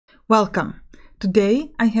Welcome.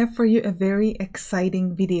 Today I have for you a very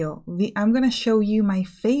exciting video. I'm going to show you my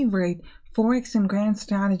favorite Forex and Grand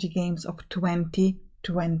Strategy games of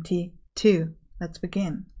 2022. Let's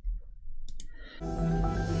begin.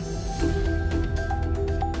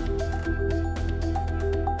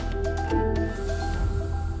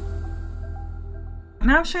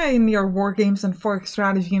 Now, sure, in your war games and Forex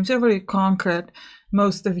strategy games, you've already conquered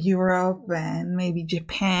most of Europe and maybe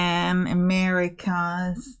Japan,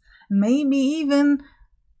 Americas, maybe even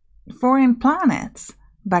foreign planets.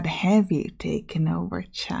 But have you taken over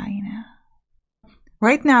China?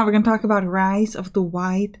 Right now, we're going to talk about Rise of the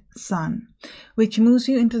White Sun, which moves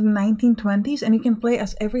you into the 1920s, and you can play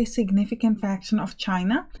as every significant faction of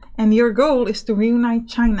China. And your goal is to reunite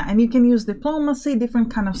China, and you can use diplomacy, different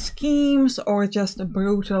kind of schemes, or just a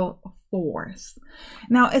brutal force.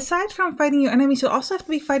 Now, aside from fighting your enemies, you also have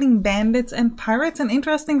to be fighting bandits and pirates. An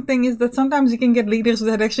interesting thing is that sometimes you can get leaders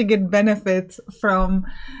that actually get benefits from,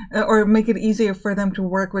 or make it easier for them to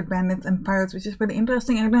work with bandits and pirates, which is pretty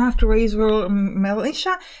interesting. And you don't have to raise rural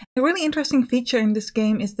militia. A really interesting feature in this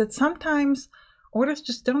game is that sometimes orders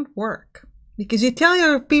just don't work, because you tell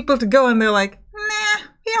your people to go and they're like, nah,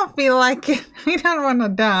 we don't feel like it. We don't want to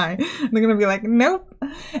die. And they're going to be like, nope.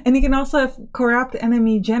 And you can also have corrupt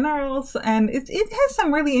enemy generals, and it has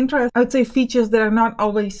some really interesting, I would say, features that are not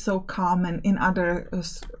always so common in other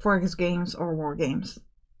Forex games or war games.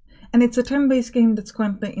 And it's a turn-based game that's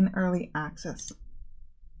currently in early access.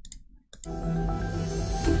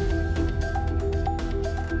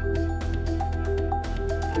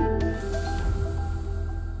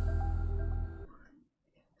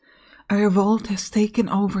 A revolt has taken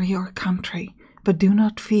over your country, but do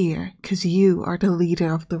not fear, because you are the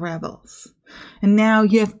leader of the rebels. And now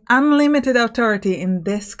you have unlimited authority in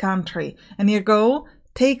this country, and your goal,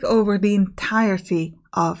 take over the entirety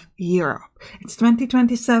of Europe. It's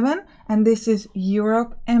 2027, and this is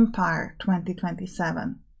Europe Empire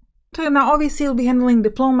 2027. So now obviously you'll be handling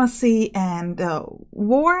diplomacy and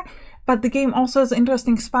war, but the game also has an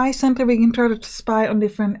interesting spy center where you can try to spy on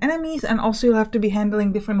different enemies, and also you'll have to be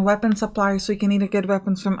handling different weapon suppliers, so you can either get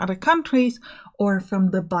weapons from other countries or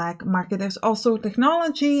from the black market. There's also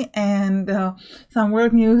technology and some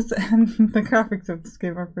world news, and the graphics of this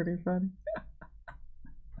game are pretty funny.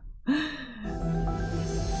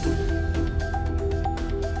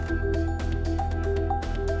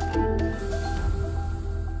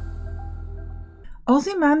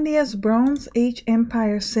 Ozymandias Bronze Age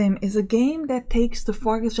Empire Sim is a game that takes the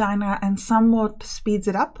Forex genre and somewhat speeds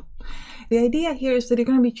it up. The idea here is that you're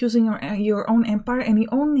going to be choosing your own empire, and you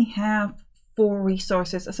only have 4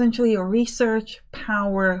 resources, essentially your research,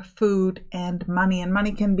 power, food, and money. And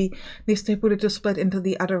money can be distributed to split into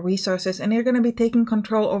the other resources. And you're going to be taking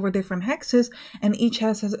control over different hexes, and each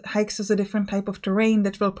hex has a different type of terrain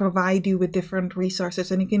that will provide you with different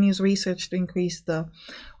resources. And you can use research to increase the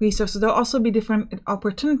resources. There'll also be different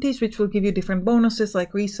opportunities which will give you different bonuses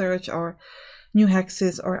like research or new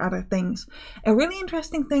hexes or other things. A really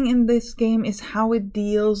interesting thing in this game is how it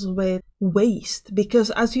deals with waste, because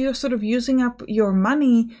as you're sort of using up your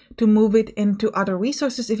money to move it into other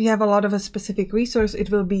resources, if you have a lot of a specific resource, it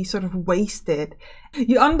will be sort of wasted.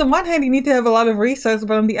 On the one hand, you need to have a lot of resources,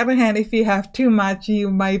 but on the other hand, if you have too much, you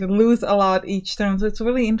might lose a lot each turn. So it's a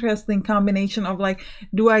really interesting combination of like,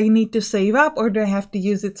 do I need to save up, or do I have to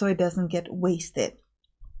use it so it doesn't get wasted?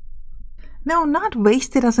 No, not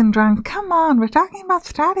wasted as in drunk. Come on, we're talking about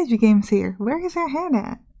strategy games here. Where is your head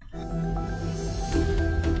at?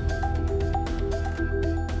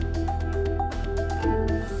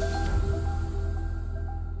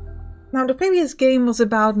 Now, the previous game was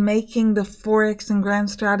about making the Forex and Grand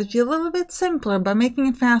Strategy a little bit simpler by making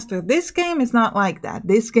it faster. This game is not like that.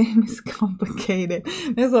 This game is complicated.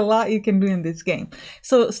 There's a lot you can do in this game.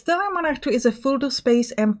 So, Stellar Monarch 2 is a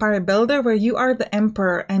full-to-space empire builder where you are the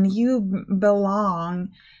emperor and you belong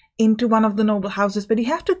into one of the noble houses, but you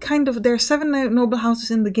have to there are 7 noble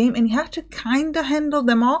houses in the game, and you have to kind of handle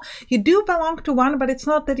them all. You do belong to one, but it's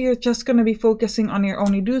not that you're just going to be focusing on your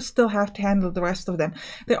own. You do still have to handle the rest of them.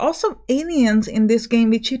 There are also aliens in this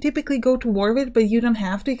game, which you typically go to war with, but you don't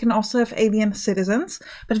have to. You can also have alien citizens,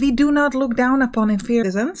 but we do not look down upon inferior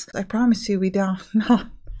citizens. I promise you, we don't. No.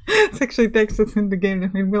 It's actually takes us in the game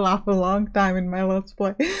that made me laugh a long time in my Let's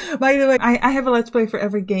Play. By the way, I have a Let's Play for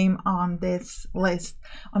every game on this list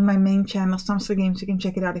on my main channel, Sampstra Games. You can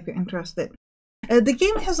check it out if you're interested. The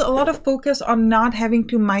game has a lot of focus on not having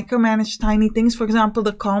to micromanage tiny things. For example,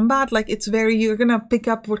 the combat, like you're gonna pick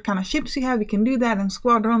up what kind of ships you have. You can do that in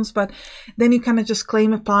squadrons, but then you kind of just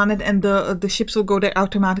claim a planet and the ships will go there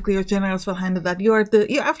automatically. Your generals will handle that.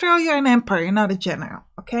 After all, you're an emperor, you're not a general,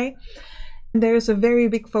 okay? There's a very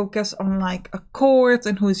big focus on like a court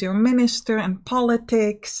and who's your minister and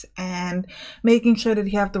politics and making sure that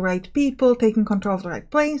you have the right people, taking control of the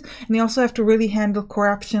right place. And you also have to really handle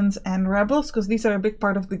corruptions and rebels, because these are a big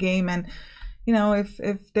part of the game. And you know, if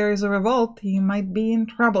there is a revolt, you might be in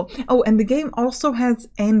trouble. Oh, and the game also has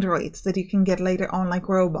androids that you can get later on, like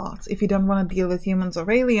robots. If you don't want to deal with humans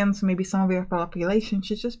or aliens, maybe some of your population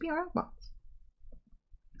should just be robots.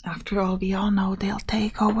 After all, we all know they'll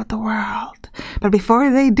take over the world. But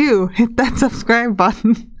before they do, hit that subscribe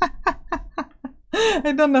button.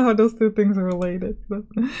 I don't know how those two things are related, but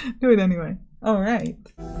do it anyway.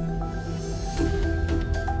 Alright.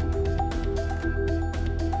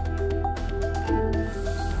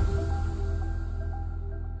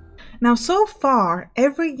 Now, so far,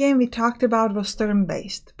 every game we talked about was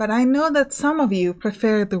turn-based, but I know that some of you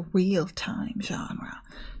prefer the real-time genre.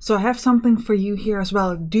 So I have something for you here as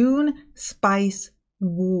well. Dune Spice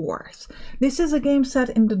Wars. This is a game set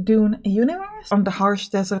in the Dune universe on the harsh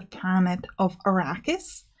desert planet of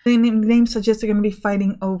Arrakis. The name suggests you're going to be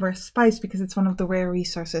fighting over spice because it's one of the rare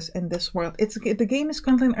resources in this world. The game is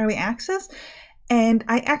currently in early access. And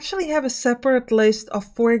I actually have a separate list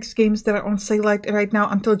of 4X games that are on sale right now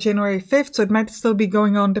until January 5th, so it might still be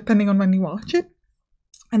going on depending on when you watch it.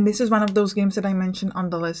 And this is one of those games that I mentioned on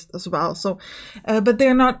the list as well. So, but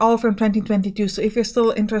they're not all from 2022, so if you're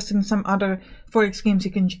still interested in some other 4X games,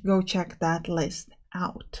 you can go check that list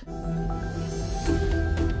out.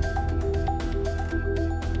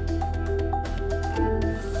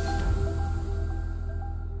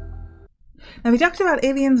 Now, we talked about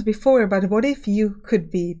aliens before, but what if you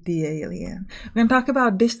could be the alien? We're going to talk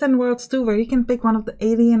about Distant Worlds 2, where you can pick one of the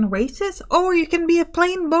alien races, or you can be a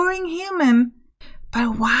plain boring human.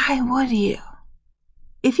 But why would you?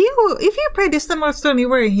 If you play Distant Worlds 2 and you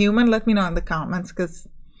were a human, let me know in the comments, because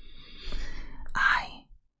I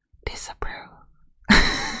disapprove.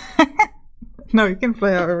 No, you can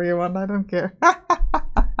play however you want, I don't care.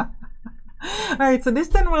 Alright, so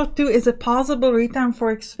Distant World 2 is a possible real-time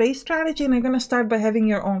 4X space strategy, and you're going to start by having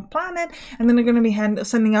your own planet, and then you're going to be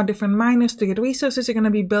sending out different miners to get resources. You're going to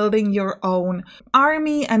be building your own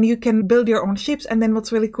army, and you can build your own ships. And then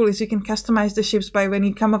what's really cool is you can customize the ships by when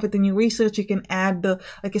you come up with a new research, you can add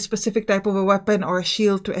like a specific type of a weapon or a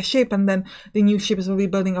shield to a ship, and then the new ships will be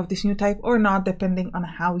building of this new type or not, depending on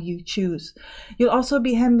how you choose. You'll also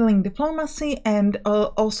be handling diplomacy, and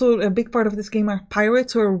also a big part of this game are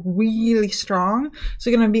pirates who are really strong. So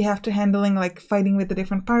you're going to have to handling like fighting with the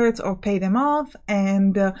different pirates or pay them off,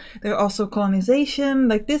 and there are also colonization.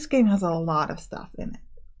 Like, this game has a lot of stuff in it.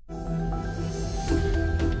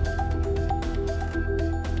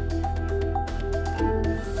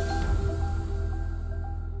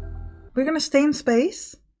 We're going to stay in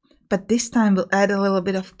space, but this time we'll add a little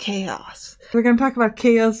bit of chaos. We're going to talk about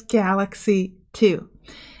Chaos Galaxy 2.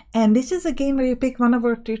 And this is a game where you pick one of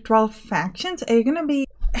our 12 factions, and you're going to be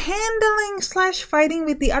handling / fighting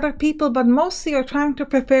with the other people, but mostly you're trying to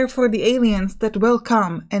prepare for the aliens that will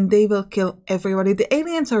come, and they will kill everybody. The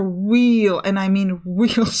aliens are real, and I mean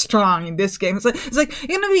real strong in this game. It's like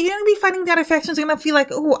you're gonna be fighting the other factions. You're gonna feel like,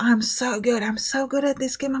 oh, I'm so good at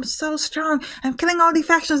this game, I'm so strong, I'm killing all the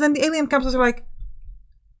factions. And the alien comes and you're like,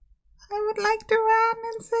 I would like to run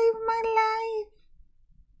and save my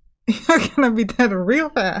life. You're gonna be dead real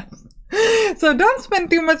fast. So don't spend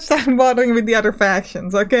too much time bothering with the other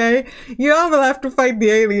factions, okay? You all will have to fight the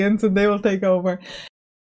aliens and they will take over.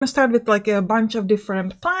 We're gonna start with like a bunch of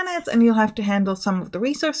different planets, and you'll have to handle some of the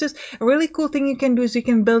resources. A really cool thing you can do is you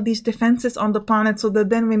can build these defenses on the planet, so that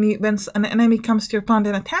then when an enemy comes to your planet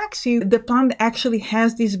and attacks you, the planet actually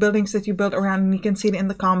has these buildings that you build around, and you can see it in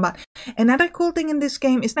the combat. Another cool thing in this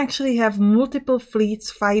game is to actually have multiple fleets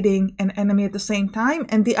fighting an enemy at the same time,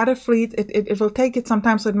 and the other fleet, it will take it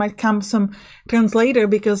sometimes, so it might come some turns later,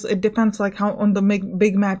 because it depends like how on the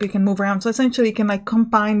big map you can move around. So essentially you can like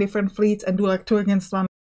combine different fleets and do like 2 against 1.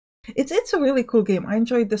 It's a really cool game. I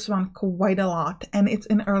enjoyed this one quite a lot, and it's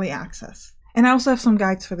in early access. And I also have some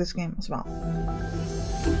guides for this game as well.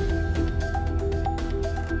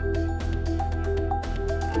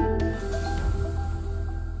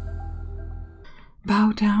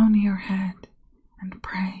 Bow down your head and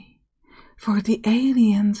pray, for the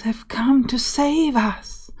aliens have come to save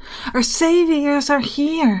us. Our saviors are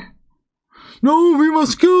here. No, we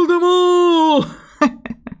must kill them all!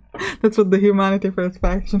 That's what the Humanity First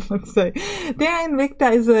faction would say. Terra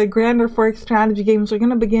Invicta is a grander 4X strategy game. So we're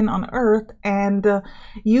going to begin on Earth, and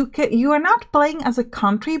you are not playing as a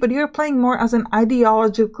country, but you're playing more as an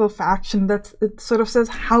ideological faction. It sort of says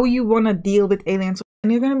how you want to deal with aliens.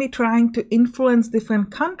 And you're going to be trying to influence different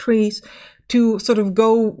countries to sort of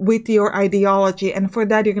go with your ideology. And for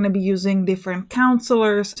that, you're going to be using different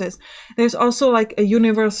counselors. There's also like a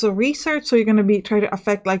universal research. So you're going to be trying to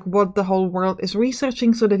affect like what the whole world is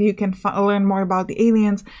researching so that you can learn more about the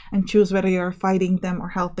aliens and choose whether you're fighting them or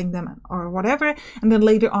helping them or whatever. And then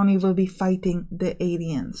later on, you will be fighting the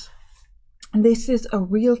aliens. And this is a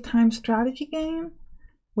real-time strategy game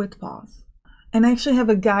with pause. And I actually have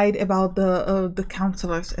a guide about the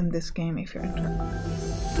counselors in this game if you're interested.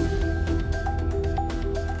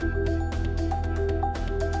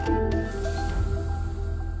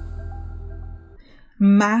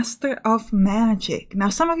 Master of Magic. Now,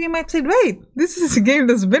 some of you might say, wait, this is a game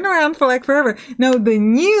that's been around for like forever. No, the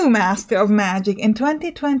new Master of Magic. In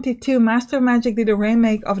 2022, Master of Magic did a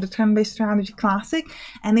remake of the turn-based strategy classic,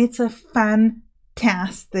 and it's a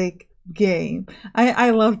fantastic game. I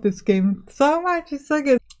love this game so much. It's so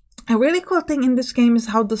good. A really cool thing in this game is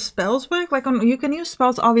how the spells work. Like you can use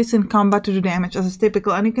spells obviously in combat to do damage as is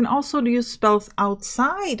typical, and you can also use spells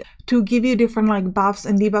outside to give you different like buffs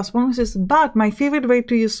and debuffs bonuses. But my favorite way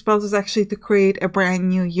to use spells is actually to create a brand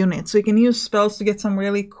new unit. So you can use spells to get some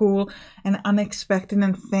really cool and unexpected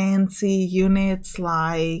and fancy units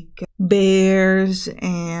like bears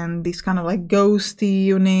and these kind of like ghosty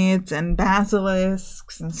units and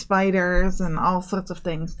basilisks and spiders and all sorts of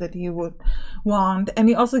things that you would want. And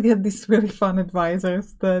you also get these really fun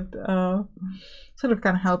advisors that sort of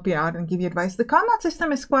kind of help you out and give you advice. The combat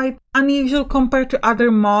system is quite unusual compared to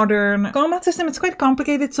other modern combat systems. It's quite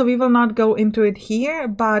complicated, so we will not go into it here,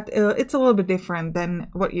 but it's a little bit different than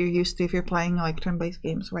what you're used to if you're playing like turn-based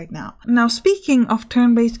games right now. Now, speaking of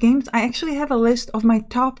turn-based games, I actually have a list of my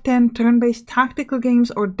top 10 turn-based tactical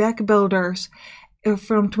games or deck builders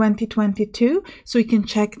from 2022, so you can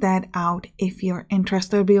check that out if you're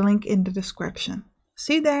interested. There'll be a link in the description.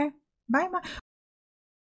 See you there. Bye bye.